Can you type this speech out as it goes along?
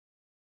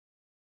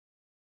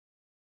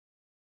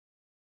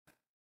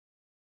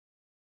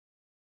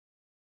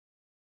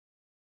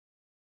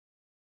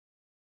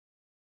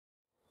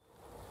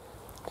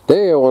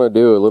Today I want to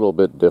do a little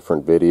bit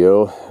different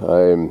video.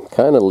 I'm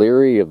kind of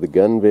leery of the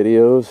gun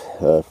videos.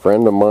 A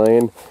friend of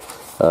mine,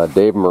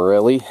 Dave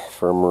Morelli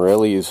from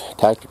Morelli's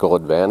Tactical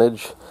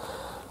Advantage.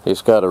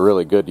 He's got a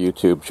really good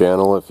YouTube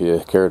channel if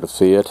you care to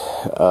see it.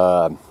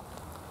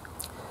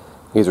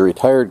 He's a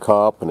retired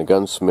cop and a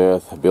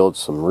gunsmith, builds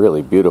some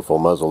really beautiful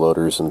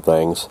muzzleloaders and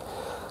things.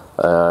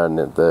 And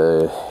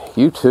the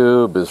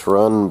YouTube is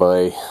run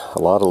by a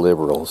lot of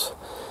liberals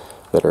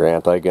that are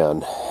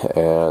anti-gun,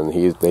 and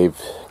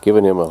they've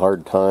given him a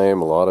hard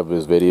time. A lot of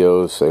his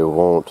videos they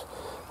won't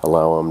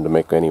allow him to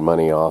make any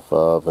money off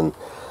of, and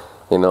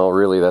you know,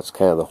 really that's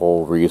kind of the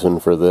whole reason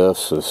for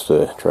this, is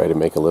to try to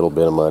make a little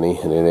bit of money,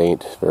 and it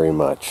ain't very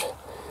much.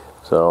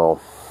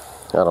 So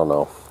I don't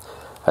know,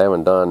 I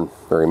haven't done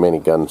very many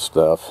gun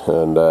stuff,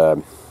 and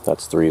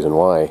that's the reason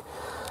why.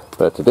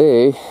 But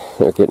today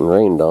they're getting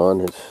rained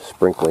on, it's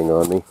sprinkling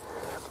on me,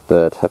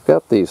 but I've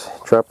got these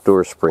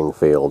Trapdoor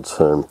Springfields,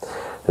 and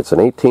it's an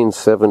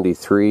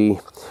 1873.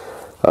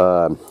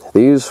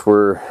 These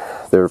were,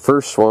 their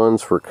first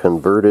ones were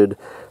converted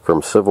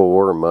from Civil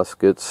War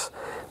muskets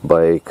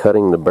by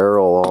cutting the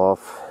barrel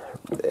off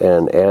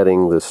and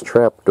adding this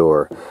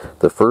trapdoor.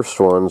 The first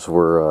ones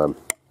were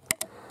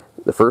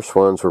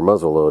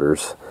muzzle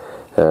loaders,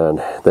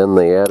 and then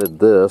they added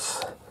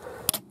this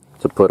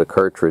to put a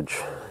cartridge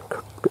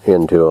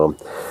into them.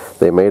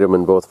 They made them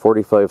in both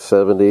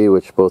 45-70,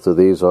 which both of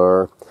these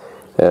are,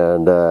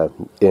 and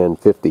in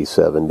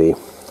 50-70.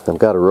 I've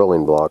got a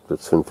rolling block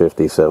that's in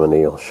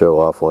 50-70. I'll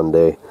show off one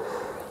day.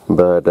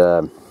 But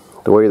the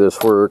way this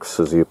works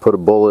is you put a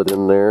bullet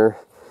in there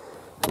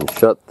and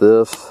shut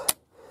this,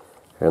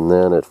 and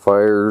then it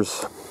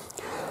fires.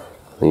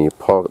 Then you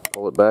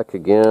pull it back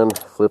again,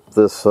 flip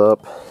this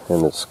up,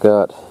 and it's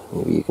got,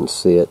 maybe you can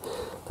see it,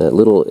 that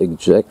little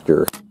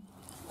ejector,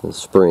 the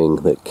spring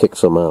that kicks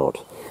them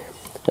out.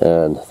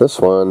 And this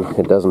one,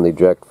 it doesn't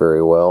eject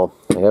very well.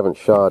 I haven't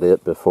shot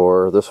it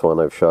before. This one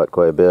I've shot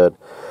quite a bit.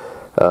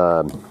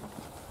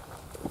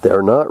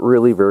 They're not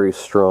really very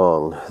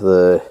strong.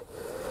 The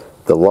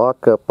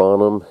lockup on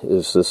them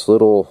is this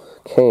little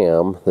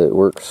cam that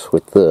works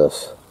with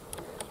this.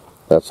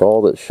 That's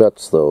all that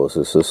shuts those,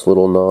 is this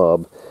little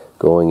knob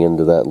going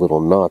into that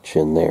little notch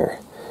in there.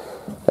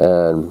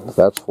 And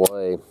that's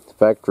why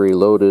factory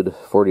loaded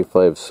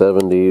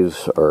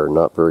 45-70s are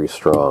not very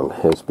strong.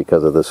 It's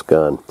because of this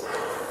gun.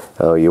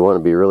 You want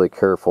to be really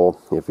careful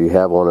if you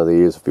have one of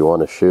these, if you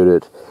want to shoot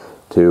it,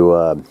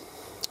 to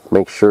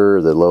make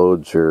sure the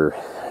loads are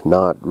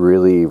not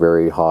really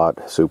very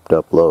hot, souped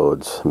up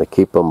loads. I'm going to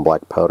keep them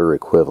black powder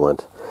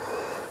equivalent.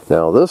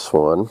 Now this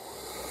one's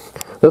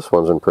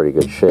in pretty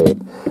good shape.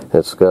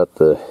 It's got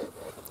the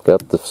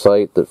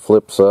sight that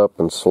flips up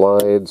and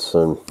slides,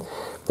 and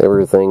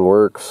everything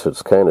works.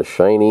 It's kind of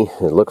shiny.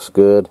 It looks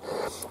good.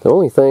 The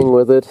only thing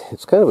with it,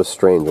 it's kind of a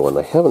strange one.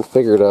 I haven't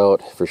figured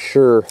out for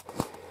sure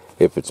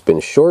if it's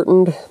been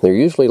shortened. They're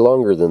usually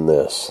longer than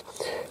this,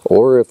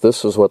 or if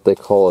this is what they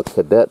call a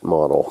cadet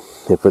model.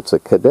 If it's a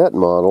cadet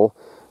model,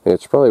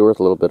 it's probably worth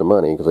a little bit of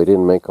money, because I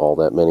didn't make all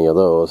that many of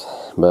those.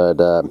 But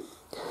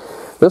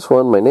this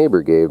one my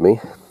neighbor gave me.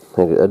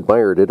 I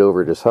admired it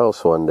over at his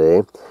house one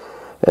day,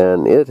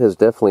 and it has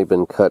definitely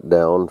been cut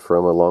down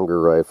from a longer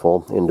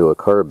rifle into a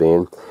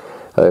carbine.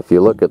 If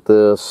you look at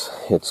this,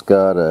 it's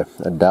got a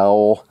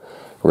dowel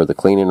where the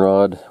cleaning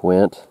rod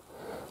went,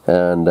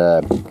 and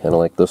kind of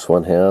like this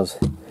one has.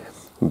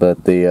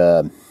 But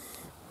the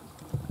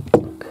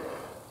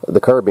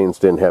carbines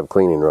didn't have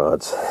cleaning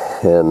rods,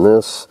 and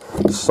this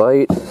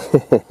sight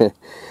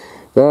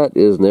that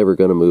is never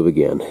going to move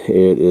again.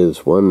 It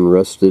is one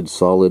rusted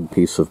solid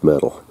piece of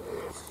metal,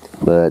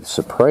 but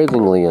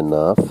surprisingly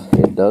enough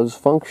it does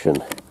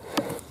function.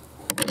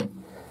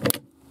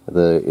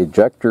 The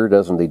ejector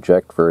doesn't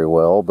eject very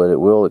well, but it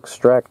will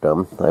extract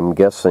them. I'm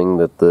guessing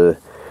that the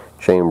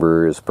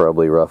chamber is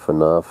probably rough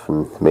enough,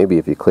 and maybe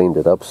if you cleaned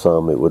it up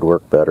some it would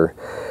work better.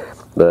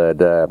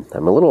 But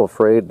I'm a little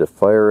afraid to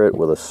fire it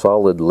with a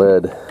solid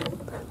lead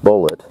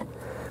bullet,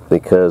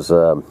 because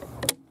the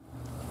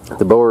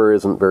bore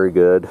isn't very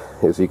good.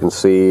 As you can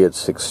see,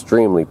 it's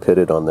extremely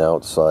pitted on the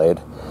outside,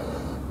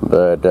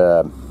 but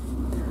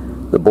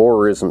the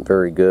bore isn't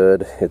very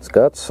good. It's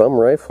got some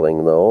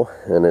rifling though,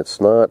 and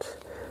it's not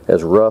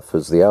as rough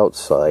as the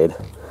outside.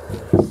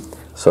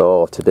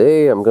 So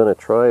today I'm going to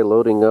try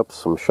loading up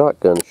some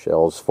shotgun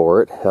shells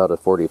for it out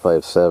of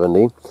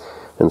 45-70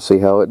 and see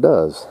how it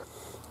does.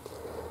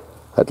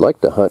 I'd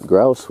like to hunt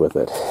grouse with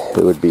it.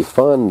 It would be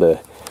fun to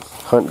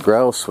hunt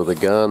grouse with a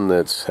gun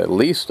that's at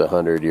least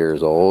 100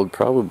 years old,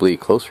 probably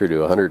closer to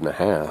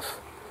 150.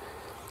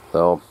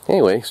 So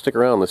anyway, stick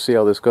around, let's see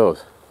how this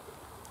goes.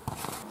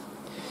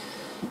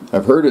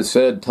 I've heard it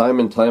said time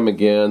and time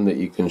again that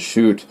you can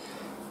shoot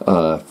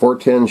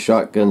 410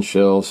 shotgun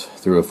shells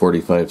through a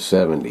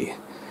 45-70.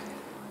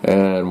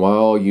 And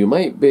while you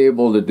might be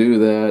able to do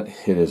that,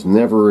 it is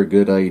never a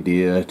good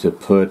idea to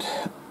put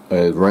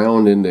a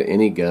round into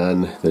any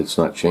gun that's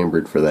not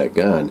chambered for that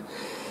gun.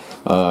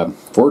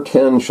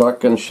 410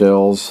 shotgun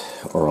shells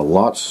are a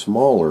lot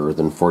smaller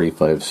than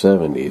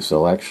 45-70s.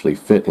 They'll actually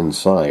fit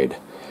inside.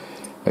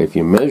 If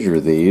you measure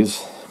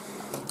these,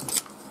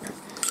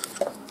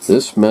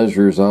 this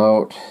measures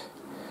out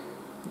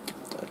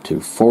to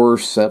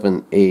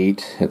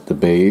 478 at the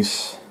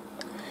base,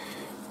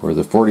 where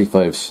the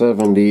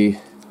 4570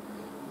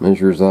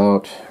 measures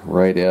out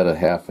right at a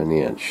 ½ an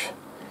inch.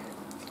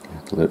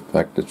 In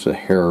fact, it's a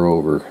hair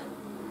over.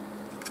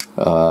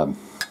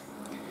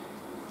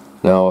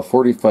 Now a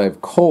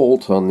 45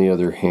 Colt, on the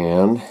other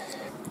hand,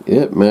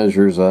 it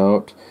measures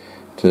out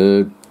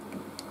to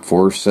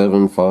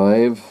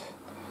 475.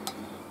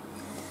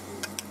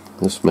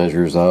 This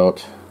measures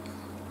out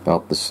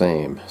about the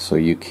same. So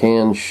you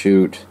can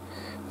shoot,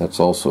 that's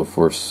also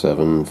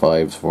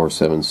 475,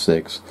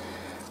 476.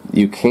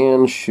 You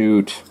can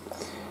shoot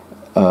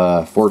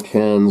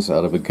 410s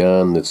out of a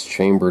gun that's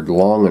chambered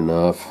long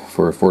enough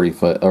for a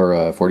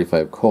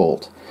 45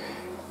 Colt.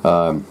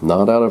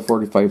 Not out of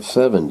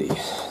 4570.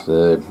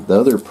 The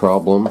other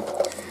problem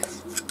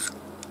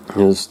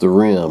is the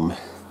rim.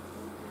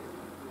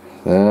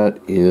 That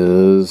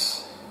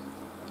is,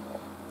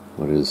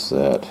 what is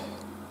that?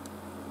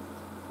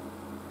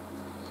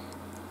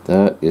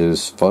 That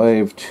is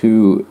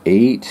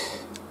 528,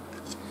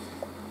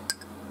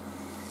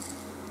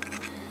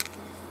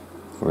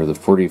 where the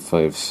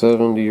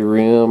 4570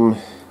 rim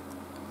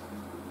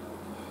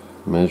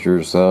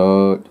measures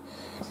out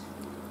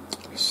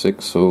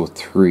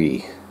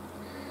 603.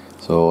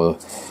 So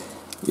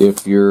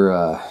if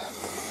your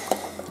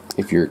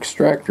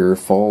extractor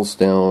falls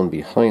down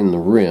behind the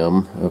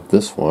rim of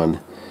this one,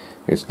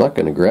 it's not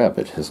going to grab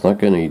it. It's not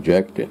going to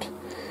eject it.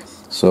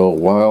 So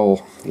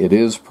while it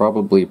is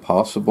probably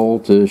possible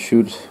to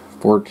shoot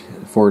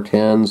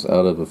 410s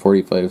out of a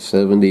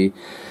 4570,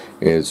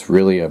 it's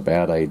really a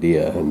bad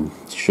idea and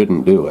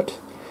shouldn't do it.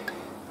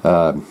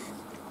 Kind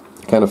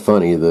of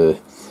funny, the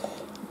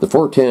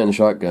 410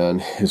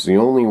 shotgun is the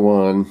only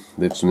one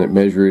that's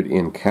measured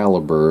in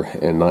caliber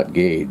and not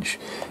gauge.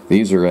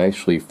 These are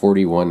actually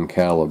 41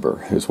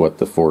 caliber is what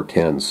the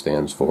 410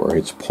 stands for.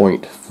 It's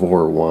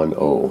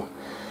 .410.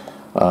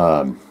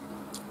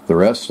 The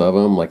rest of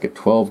them, like a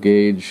 12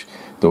 gauge,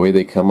 the way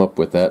they come up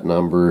with that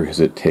number is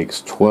it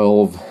takes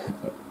 12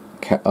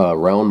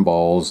 round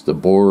balls, the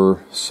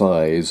bore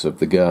size of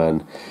the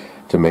gun,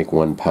 to make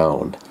 1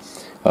 pound.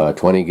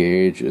 20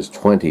 gauge is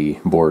 20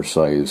 bore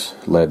size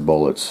lead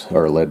bullets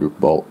or lead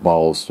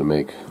balls to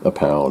make a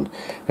pound,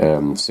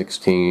 and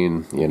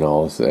 16, you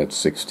know, that's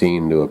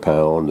 16 to a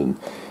pound, and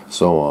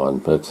so on.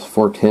 But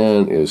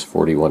 410 is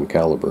 41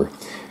 caliber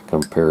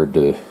compared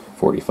to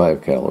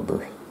 45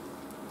 caliber.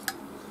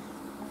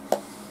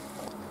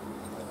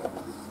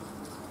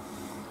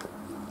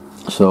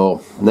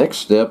 So next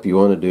step you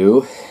want to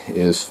do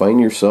is find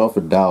yourself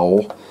a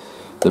dowel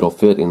that'll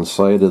fit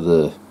inside of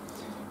the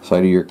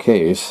side of your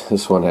case.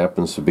 This one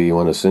happens to be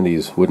one of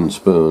Cindy's wooden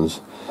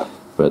spoons,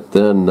 but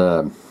then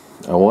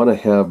I want to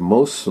have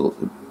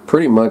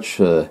pretty much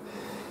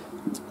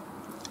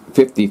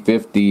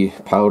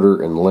 50-50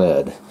 powder and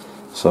lead.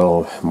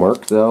 So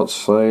mark the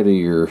outside of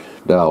your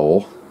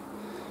dowel.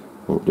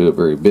 Won't do it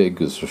very big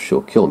because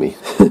she'll kill me.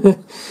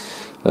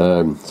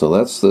 So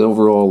that's the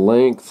overall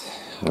length.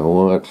 I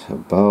want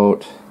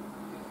about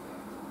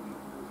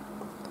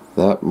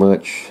that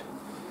much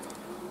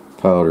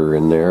powder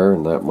in there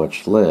and that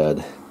much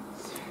lead.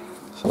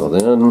 So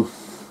then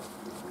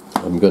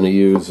I'm going to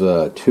use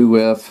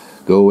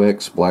 2F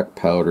GoX black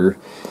powder.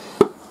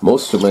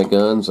 Most of my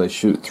guns I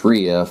shoot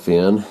 3F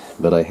in,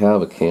 but I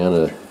have a can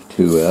of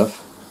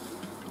 2F,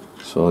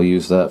 so I'll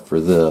use that for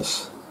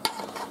this.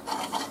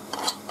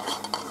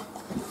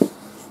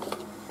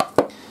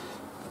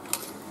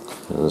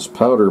 And this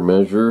powder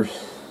measure,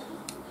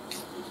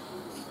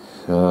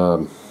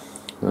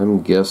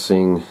 I'm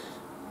guessing,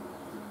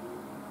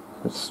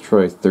 let's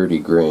try 30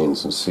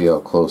 grains and see how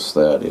close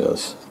that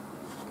is.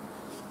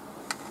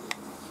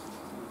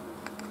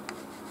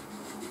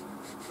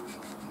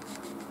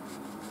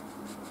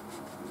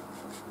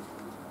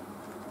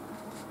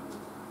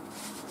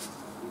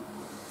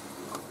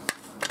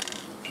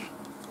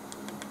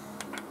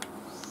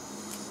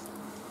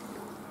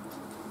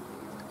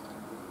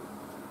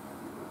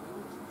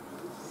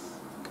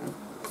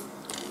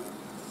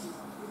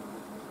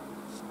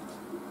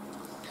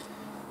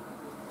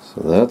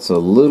 So that's a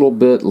little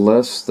bit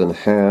less than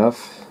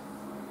half,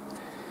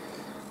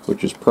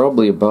 which is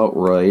probably about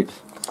right,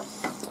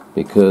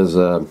 because,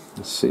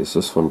 let's see, is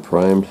this one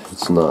primed?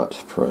 It's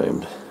not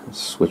primed.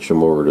 Let's switch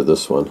them over to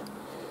this one.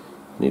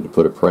 I need to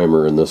put a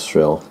primer in this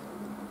shell.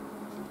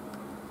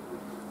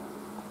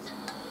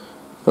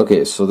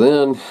 Okay, so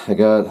then I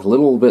got a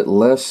little bit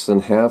less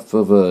than half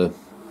of a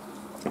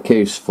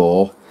case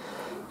full,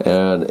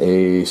 and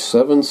a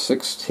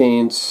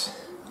 7/16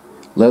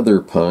 leather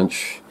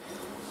punch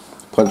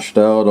punched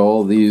out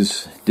all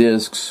these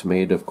discs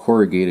made of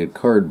corrugated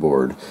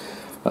cardboard.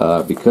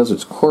 Because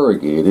it's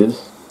corrugated,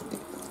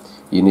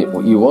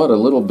 you want a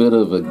little bit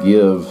of a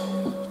give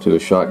to a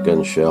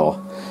shotgun shell,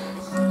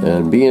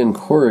 and being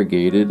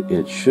corrugated,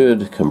 it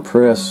should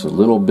compress a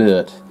little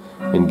bit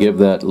and give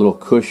that little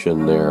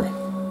cushion there.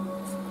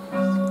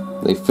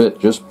 They fit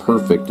just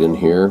perfect in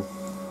here.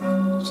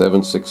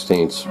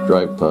 7/16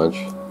 drive punch.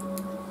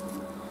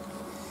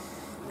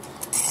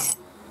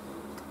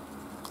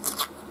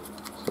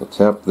 So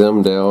tap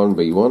them down,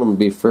 but you want them to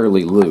be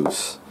fairly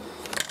loose.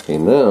 Okay,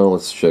 now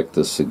let's check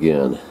this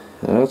again.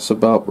 That's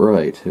about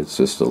right. It's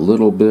just a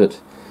little bit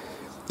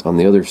on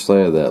the other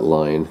side of that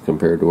line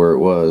compared to where it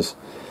was.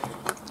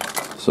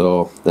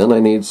 So then I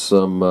need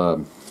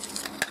some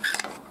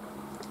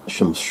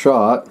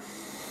shot.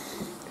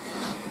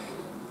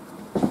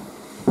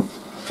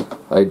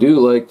 I do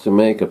like to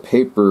make a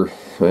paper,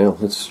 well,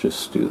 let's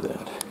just do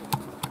that.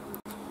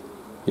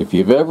 If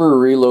you've ever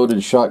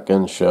reloaded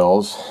shotgun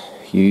shells,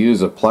 you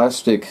use a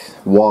plastic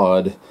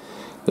wad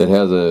that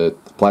has a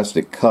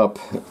plastic cup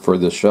for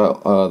the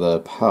shot,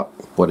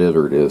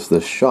 whatever it is, the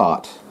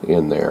shot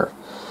in there.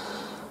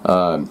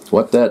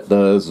 What that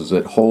does is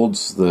it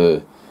holds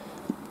the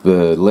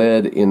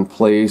lead in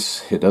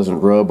place. It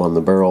doesn't rub on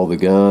the barrel of the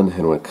gun,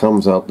 and when it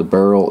comes out the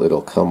barrel,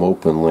 it'll come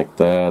open like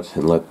that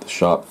and let the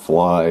shot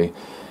fly.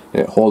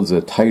 And it holds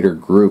a tighter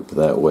group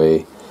that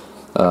way.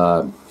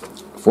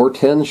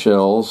 410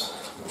 shells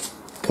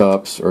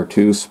cups are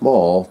too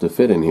small to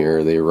fit in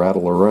here. They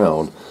rattle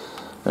around,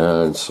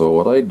 and so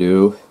what I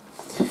do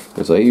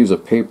is I use a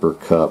paper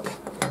cup.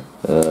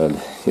 And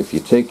if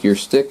you take your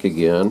stick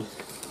again,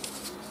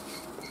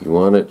 you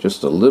want it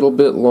just a little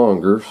bit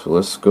longer, so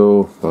let's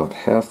go about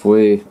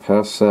halfway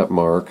past that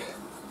mark.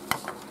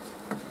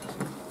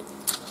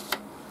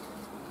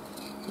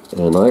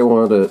 And I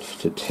want it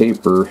to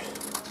taper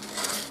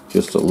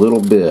just a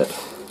little bit,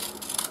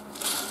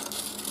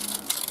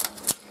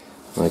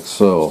 like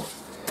so.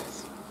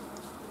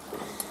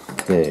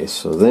 Okay,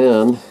 so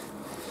then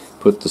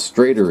put the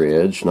straighter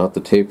edge, not the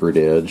tapered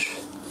edge,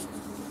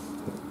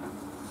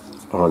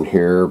 on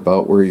here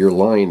about where your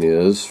line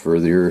is for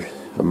your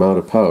amount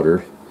of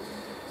powder,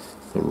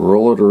 and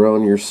roll it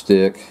around your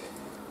stick.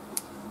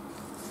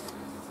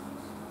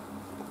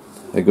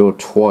 I go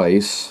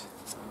twice.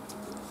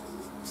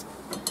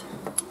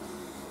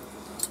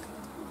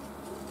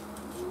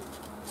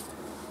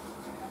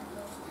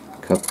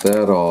 Cut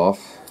that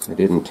off. I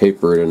didn't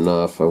taper it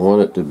enough. I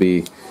want it to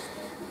be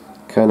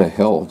kind of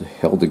held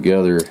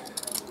together.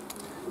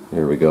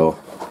 There we go.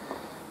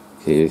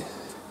 Okay,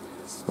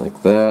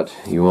 like that.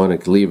 You want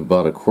to leave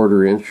about a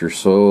 1/4 inch or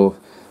so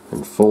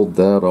and fold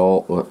that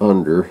all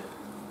under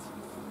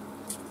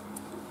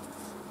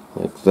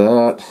like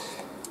that,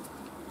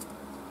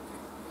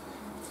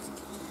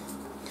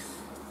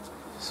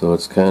 so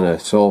it's kind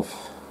of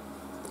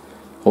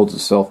holds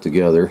itself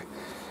together.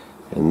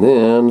 And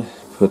then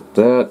put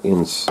that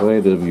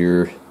inside of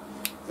your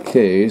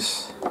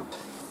case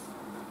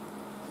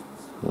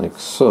like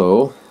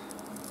so.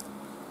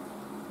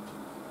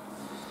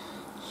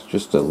 It's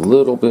just a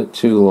little bit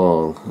too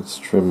long. Let's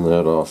trim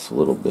that off a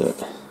little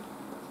bit.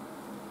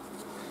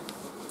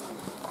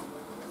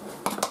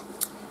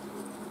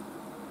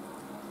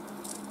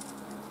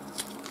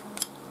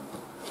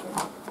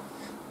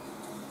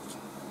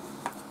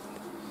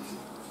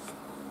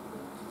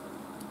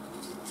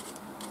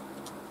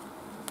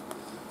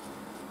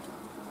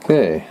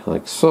 Okay,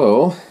 like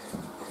so.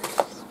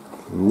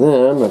 And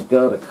then I've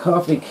got a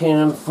coffee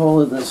can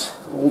full of this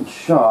old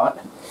shot.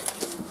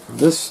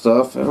 This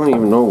stuff, I don't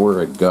even know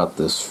where I got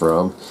this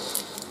from.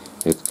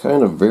 It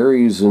kind of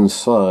varies in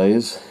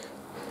size,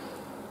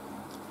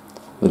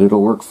 but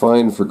it'll work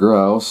fine for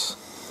grouse.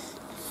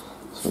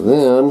 So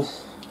then,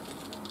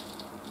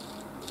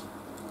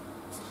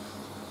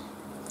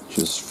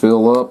 just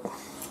fill up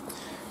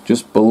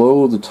just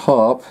below the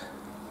top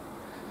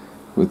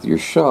with your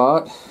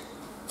shot.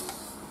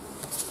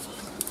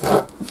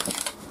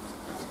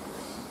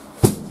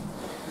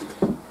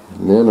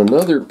 And then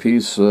another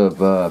piece of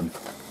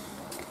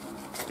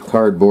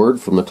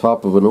cardboard from the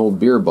top of an old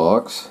beer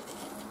box.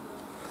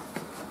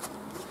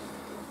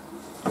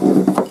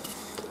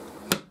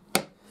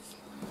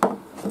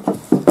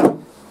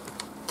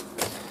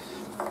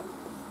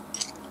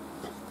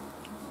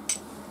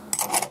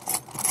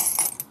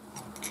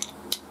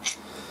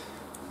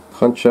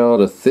 Punch out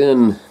a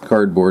thin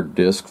cardboard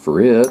disc for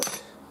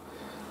it.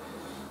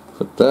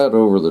 Put that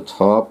over the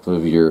top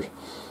of your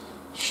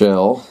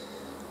shell.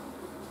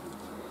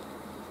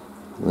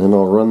 Then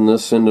I'll run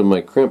this into my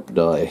crimp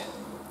die.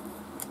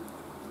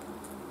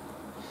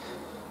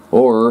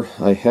 Or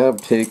I have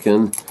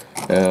taken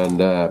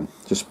and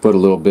just put a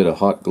little bit of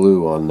hot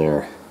glue on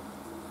there.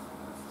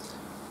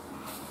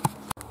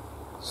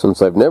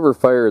 Since I've never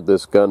fired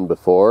this gun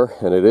before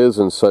and it is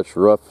in such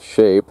rough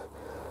shape,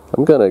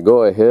 I'm going to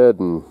go ahead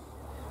and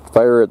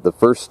fire it the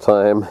first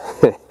time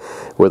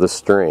with a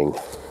string.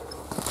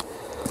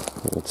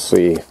 Let's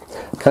see.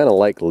 I kind of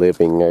like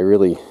living. I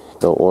really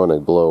don't want to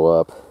blow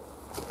up.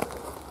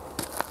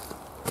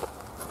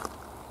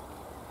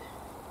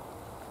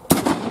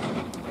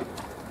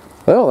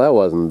 Well, that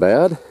wasn't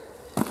bad.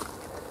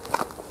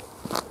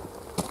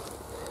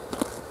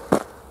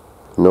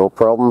 No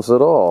problems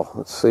at all.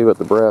 Let's see what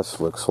the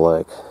brass looks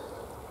like.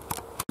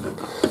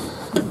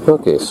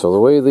 Okay, so the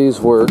way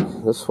these work,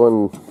 this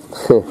one,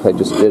 I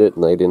just did it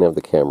and I didn't have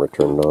the camera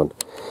turned on.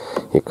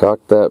 You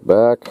cock that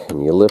back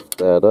and you lift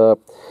that up.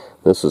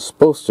 This is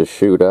supposed to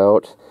shoot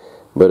out,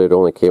 but it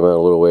only came out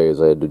a little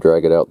ways. I had to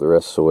drag it out the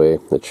rest of the way.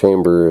 The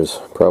chamber is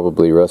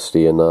probably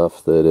rusty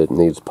enough that it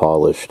needs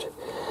polished.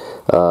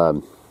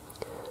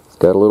 It's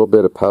got a little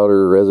bit of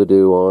powder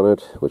residue on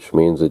it, which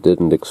means it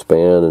didn't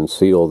expand and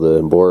seal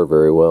the bore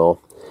very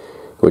well,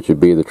 which would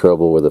be the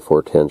trouble with a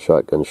 410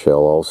 shotgun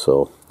shell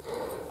also.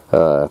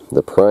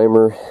 The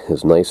primer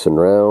is nice and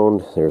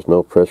round. There's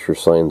no pressure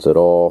signs at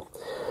all,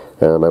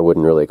 and I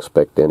wouldn't really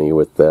expect any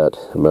with that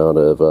amount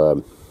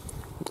of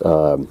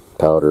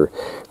powder.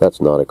 That's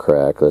not a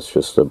crack. That's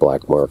just a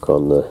black mark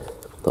on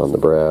the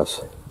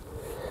brass.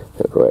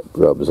 It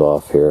rubs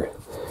off here.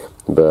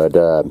 But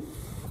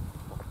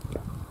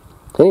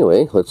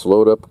anyway, let's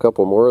load up a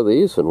couple more of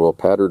these, and we'll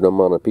pattern them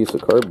on a piece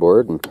of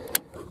cardboard and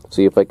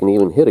see if I can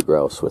even hit a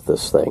grouse with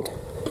this thing.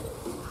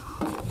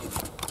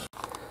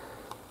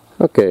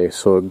 Okay,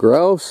 so a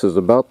grouse is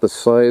about the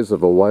size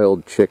of a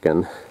wild chicken.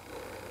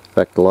 In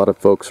fact, a lot of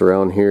folks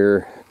around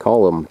here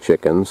call them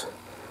chickens.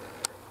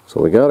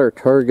 So we got our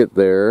target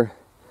there,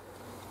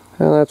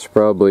 and that's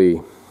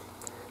probably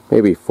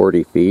maybe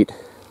 40 feet.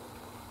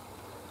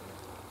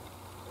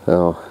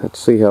 Now, let's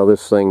see how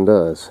this thing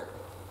does.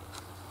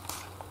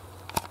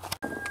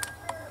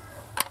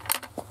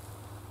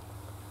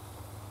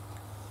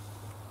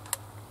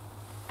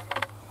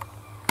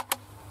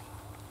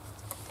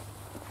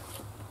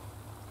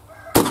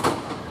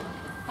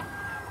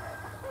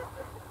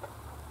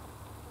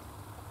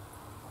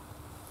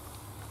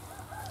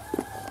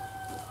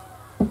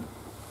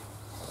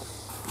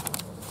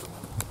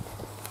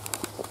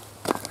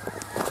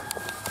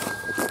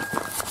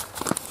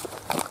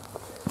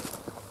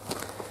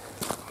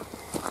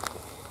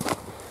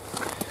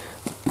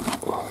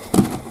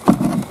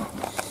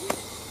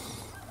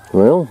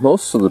 Well,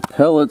 most of the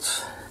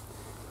pellets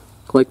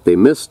look like they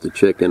missed the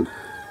chicken.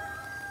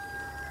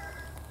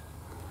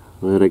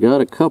 But I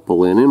got a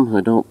couple in him. I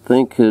don't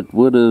think it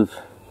would have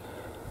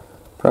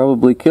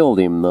probably killed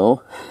him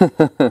though.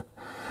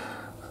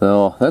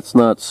 So that's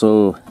not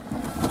so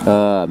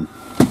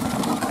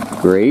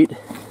great.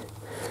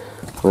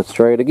 Let's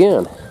try it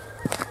again.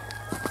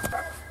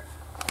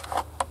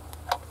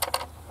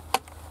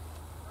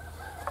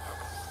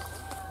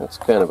 That's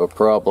kind of a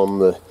problem.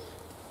 The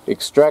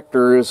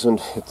extractor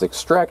isn't, it's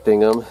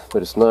extracting them,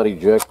 but it's not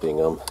ejecting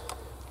them.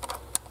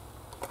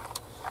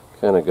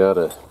 Kind of got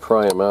to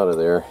pry them out of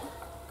there.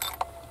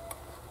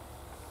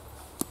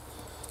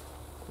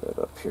 Get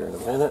up here in a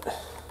minute.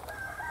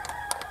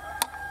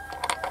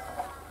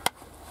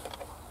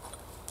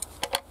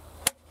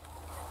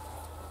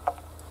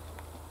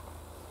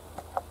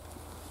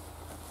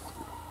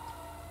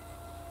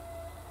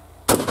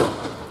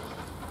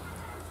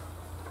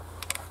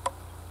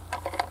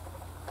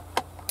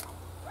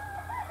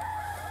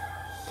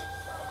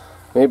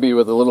 Maybe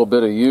with a little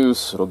bit of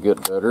use it'll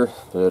get better,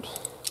 but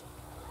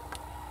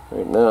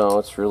right now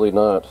it's really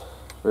not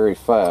very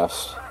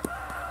fast.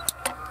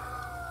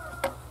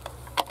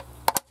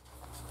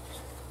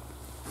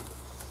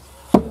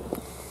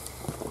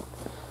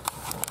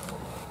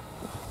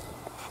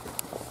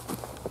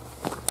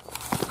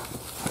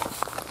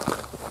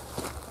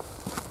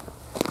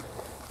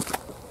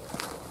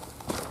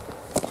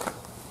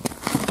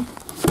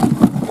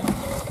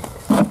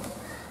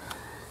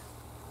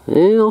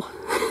 Well,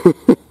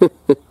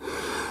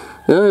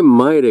 I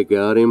might have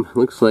got him.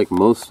 Looks like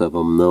most of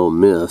them though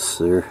miss.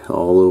 They're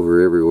all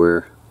over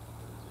everywhere.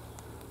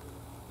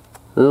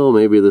 Well,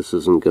 maybe this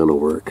isn't gonna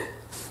work.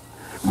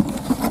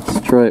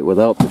 Let's try it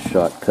without the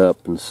shot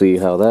cup and see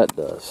how that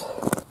does.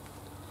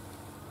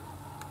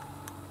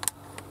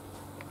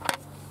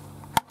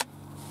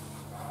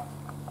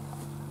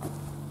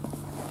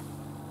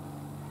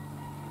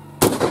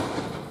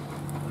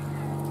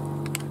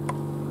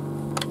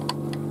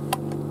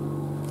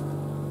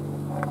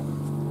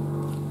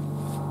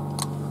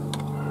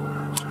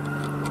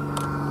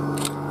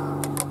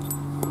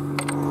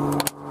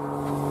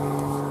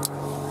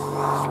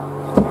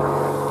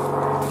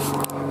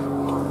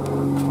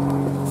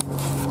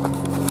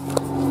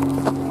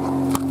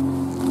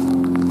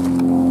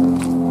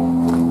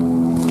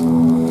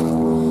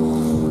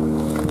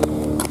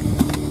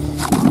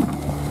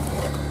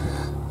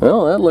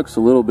 Well, that looks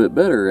a little bit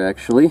better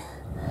actually,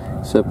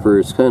 except for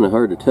it's kind of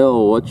hard to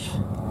tell which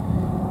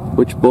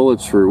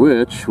bullets were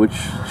which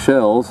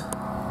shells,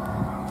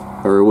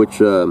 or which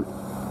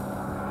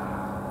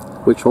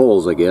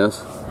holes, I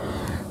guess.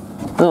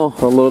 Well,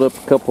 I'll load up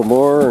a couple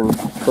more and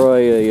try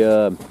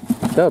a,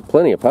 got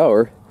plenty of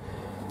power.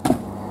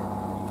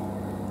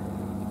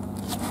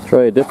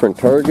 Try a different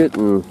target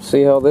and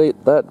see how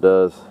that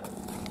does.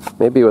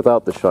 Maybe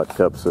without the shot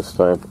cups this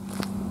time.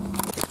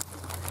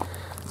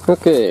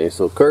 Okay,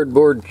 so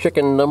cardboard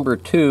chicken number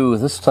 2.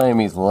 This time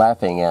he's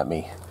laughing at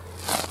me.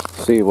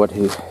 See what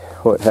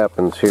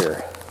happens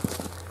here.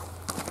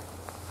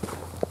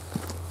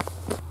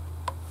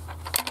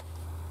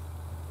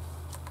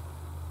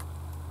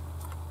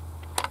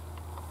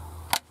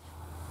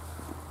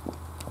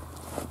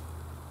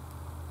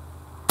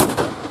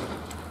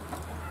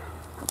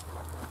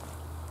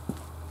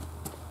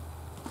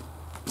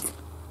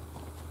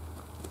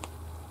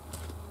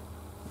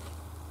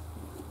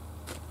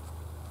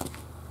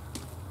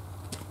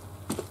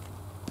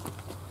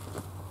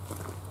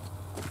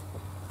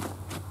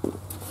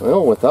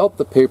 Well, without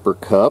the paper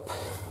cup,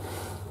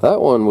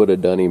 that one would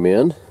have done him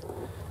in.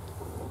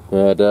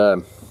 But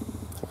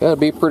gotta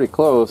be pretty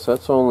close.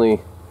 That's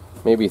only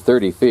maybe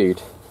 30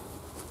 feet.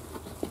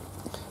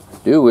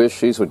 Do wish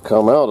these would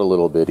come out a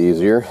little bit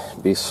easier.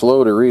 Be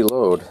slow to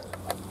reload.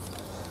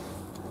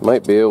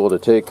 Might be able to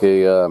take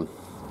a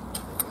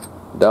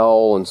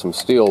dowel and some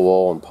steel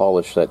wool and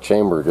polish that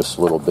chamber just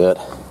a little bit.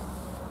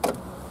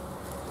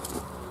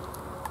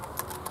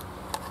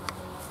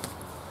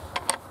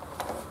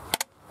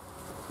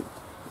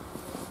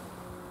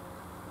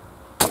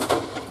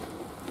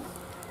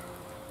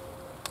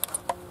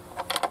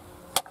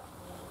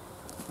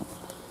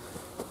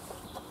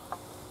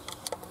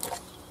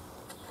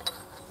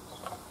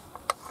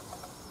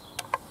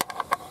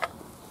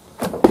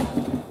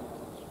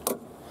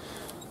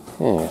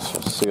 Yeah, so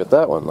let's see what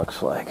that one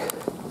looks like.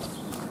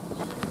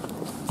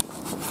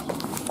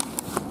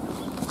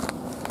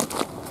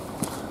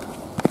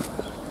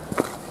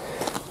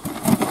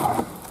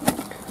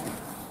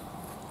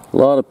 A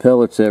lot of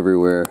pellets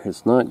everywhere.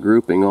 It's not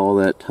grouping all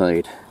that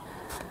tight.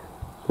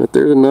 But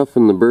there's enough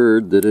in the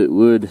bird that it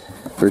would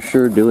for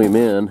sure do him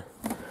in.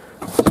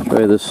 Let's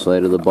try this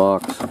side of the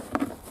box.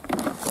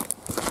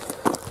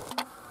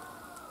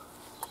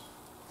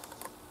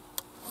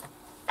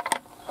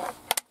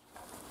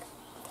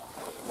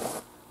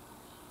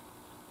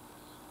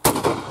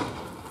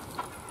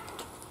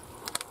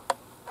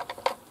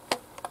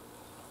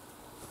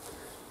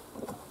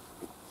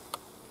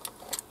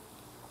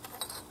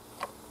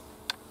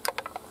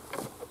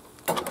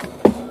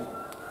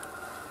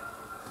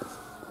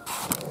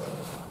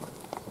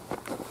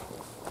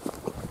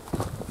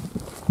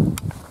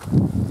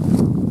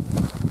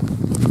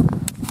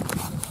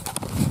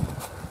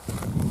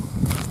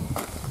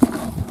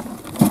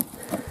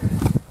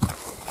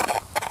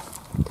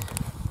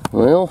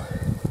 Well,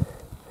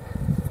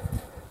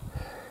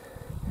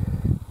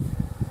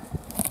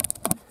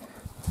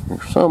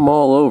 there's some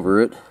all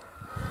over it.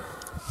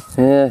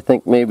 I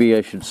think maybe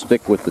I should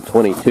stick with the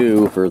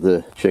 22 for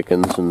the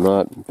chickens and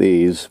not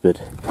these,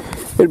 but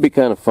it'd be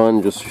kind of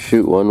fun just to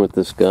shoot one with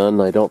this gun.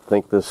 I don't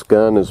think this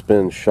gun has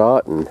been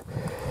shot in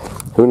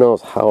who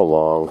knows how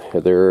long.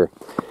 It's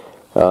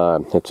an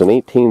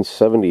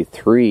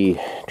 1873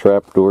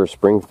 Trapdoor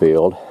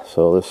Springfield,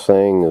 so this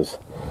thing is,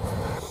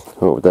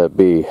 what would that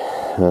be?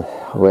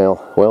 Well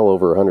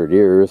over 100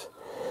 years,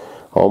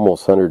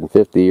 almost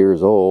 150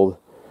 years old,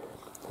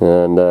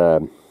 and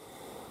you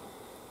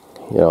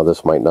know,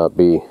 this might not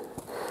be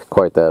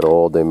quite that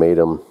old. They made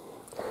them,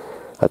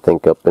 I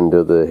think, up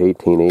into the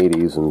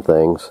 1880s and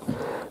things,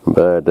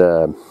 but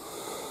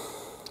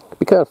it'd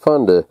be kind of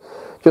fun to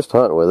just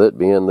hunt with it,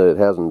 being that it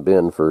hasn't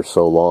been for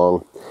so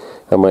long.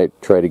 I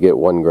might try to get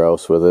one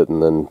grouse with it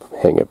and then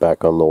hang it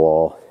back on the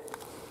wall.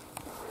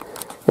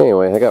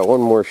 Anyway, I got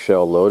one more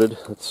shell loaded.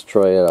 Let's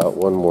try it out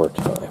one more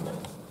time.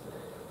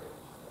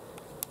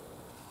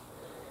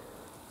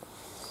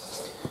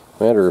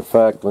 Matter of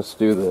fact, let's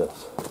do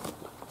this.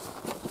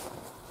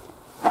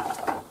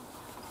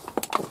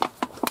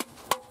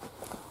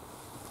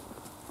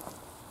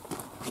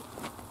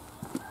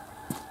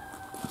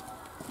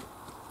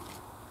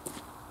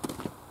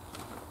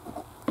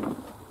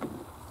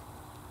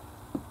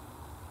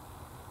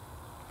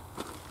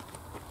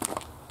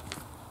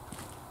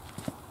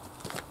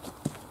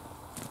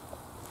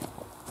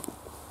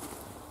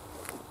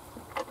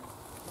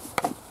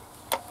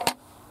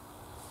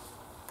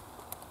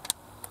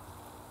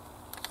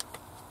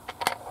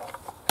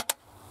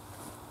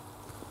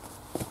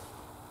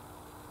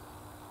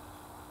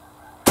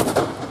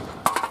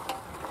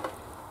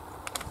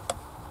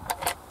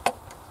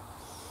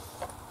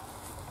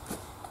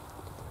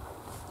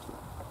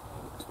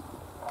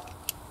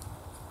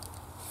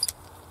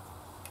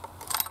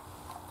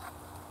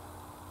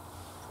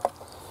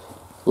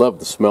 Love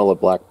the smell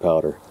of black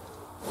powder.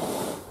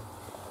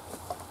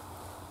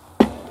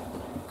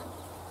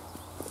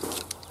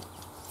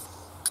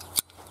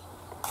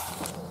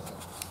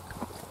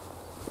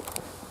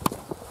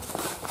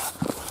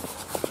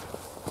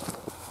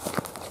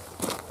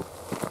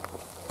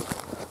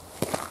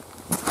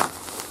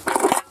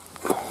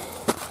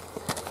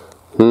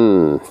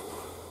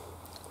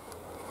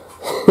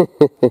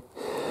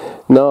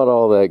 Not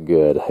all that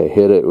good. I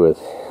hit it with,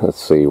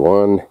 let's see,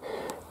 1,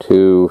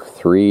 2,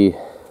 3,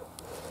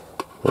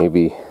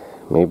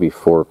 maybe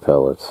 4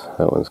 pellets.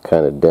 That one's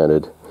kind of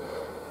dented.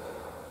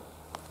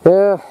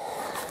 Yeah.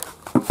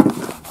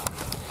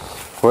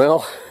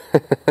 Well,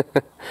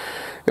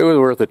 it was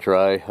worth a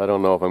try. I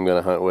don't know if I'm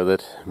going to hunt with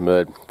it,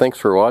 but thanks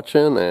for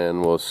watching,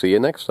 and we'll see you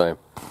next time.